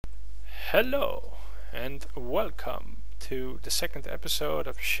Hello and welcome to the second episode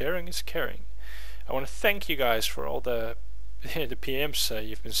of Sharing is Caring. I want to thank you guys for all the PMs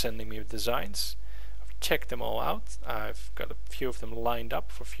you've been sending me with designs. I've checked them all out. I've got a few of them lined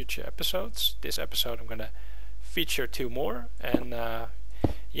up for future episodes. This episode I'm going to feature 2 more, and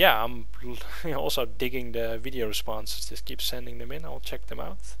yeah, I'm also digging the video responses. Just keep sending them in. I'll check them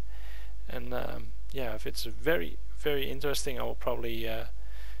out, and yeah, if it's very interesting, I will probably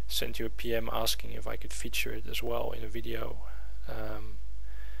send you a PM asking if I could feature it as well in a video,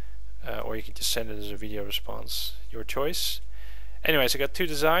 or you can just send it as a video response, your choice. Anyways, I got 2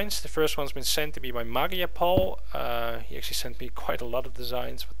 designs. The first one's been sent to me by MaagiaPall. He actually sent me quite a lot of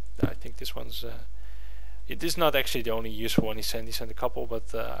designs, but I think this one's it is not actually the only useful one he sent. He sent a couple,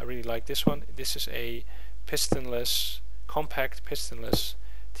 but I really like this one. This is a compact pistonless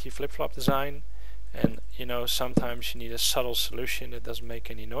T-FlipFlop design. And you know, sometimes you need a subtle solution that doesn't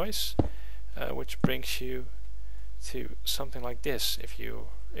make any noise, which brings you to something like this. If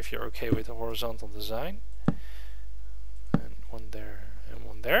you're okay with a horizontal design, and one there and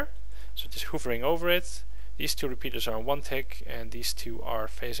one there, so just hovering over it. These 2 repeaters are on 1 tick, and these 2 are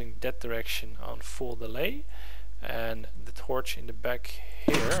facing that direction on full delay. And the torch in the back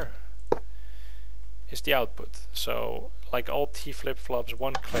here is the output. So, like all T-flip-flops,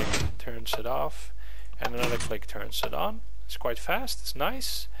 1 click turns it off, and another click turns it on. It's quite fast, it's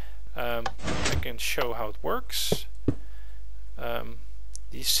nice. I can show how it works.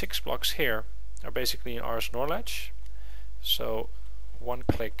 These 6 blocks here are basically an Ars Norlatch. So 1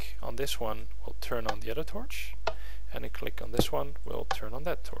 click on this one will turn on the other torch, and a click on this one will turn on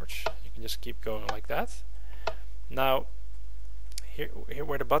that torch. You can just keep going like that. Now, here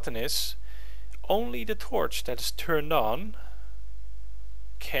where the button is, only the torch that is turned on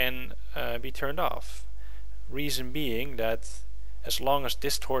can be turned off. Reason being that as long as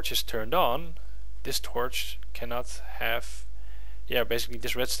this torch is turned on, this torch cannot have, basically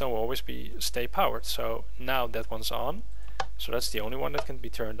this redstone will always stay powered. So now that one's on, so that's the only one that can be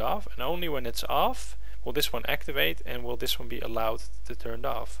turned off, and only when it's off will this one activate and will this one be allowed to turn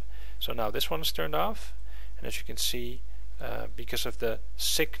off. So now this one is turned off, and as you can see, because of the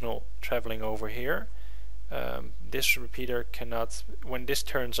signal traveling over here, this repeater cannot, when this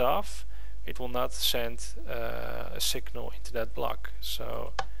turns off, it will not send a signal into that block.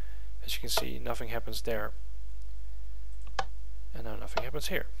 So as you can see, nothing happens there, and now nothing happens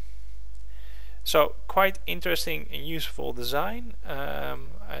here. So quite interesting and useful design. I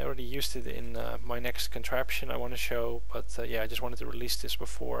already used it in my next contraption I want to show, but yeah, I just wanted to release this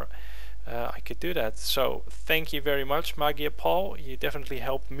before I could do that. So thank you very much, MaagiaPall. You definitely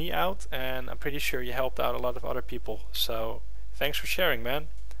helped me out, and I'm pretty sure you helped out a lot of other people. So thanks for sharing, man.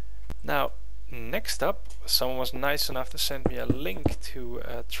 Now, next up, someone was nice enough to send me a link to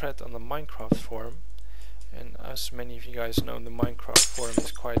a thread on the Minecraft forum. And as many of you guys know, the Minecraft forum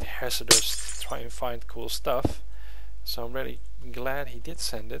is quite hazardous to try and find cool stuff. So I'm really glad he did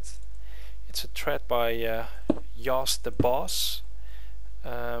send it. It's a thread by Yost the Boss.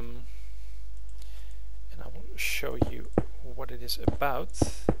 And I will show you what it is about.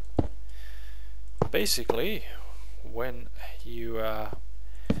 Basically, when you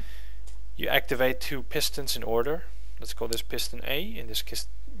activate 2 pistons in order. Let's call this piston A, in this case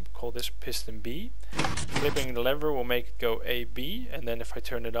call this piston B. Flipping the lever will make it go AB, and then if I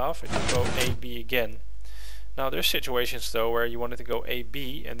turn it off, it will go AB again. Now there's situations though where you wanted to go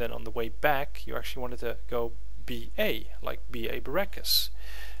AB, and then on the way back you actually wanted to go BA, like BA Baracus.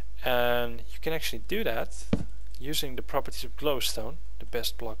 And you can actually do that using the properties of glowstone, the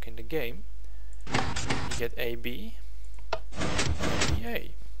best block in the game. You get AB and BA.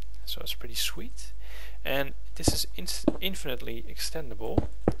 So it's pretty sweet, and this is infinitely extendable.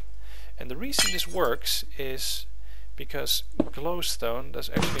 And the reason this works is because glowstone does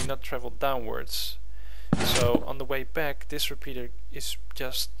actually not travel downwards. So on the way back, this repeater is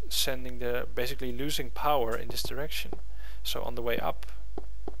just sending basically losing power in this direction. So on the way up,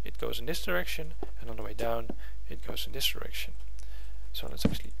 it goes in this direction, and on the way down, it goes in this direction. So let's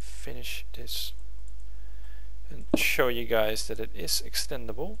actually finish this and show you guys that it is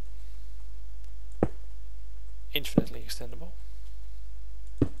extendable. Infinitely extendable.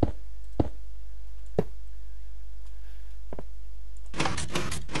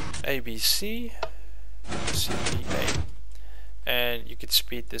 ABC, CBA, and you could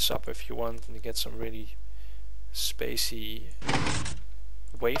speed this up if you want and get some really spacey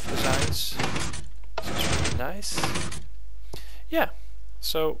wave designs. It's really nice. Yeah,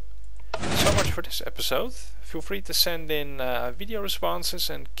 so much for this episode. Feel free to send in video responses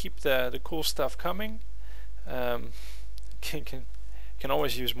and keep the cool stuff coming. Can can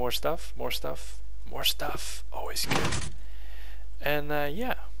always use more stuff, always good. And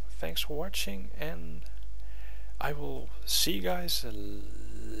yeah, thanks for watching, and I will see you guys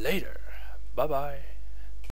later. Bye bye.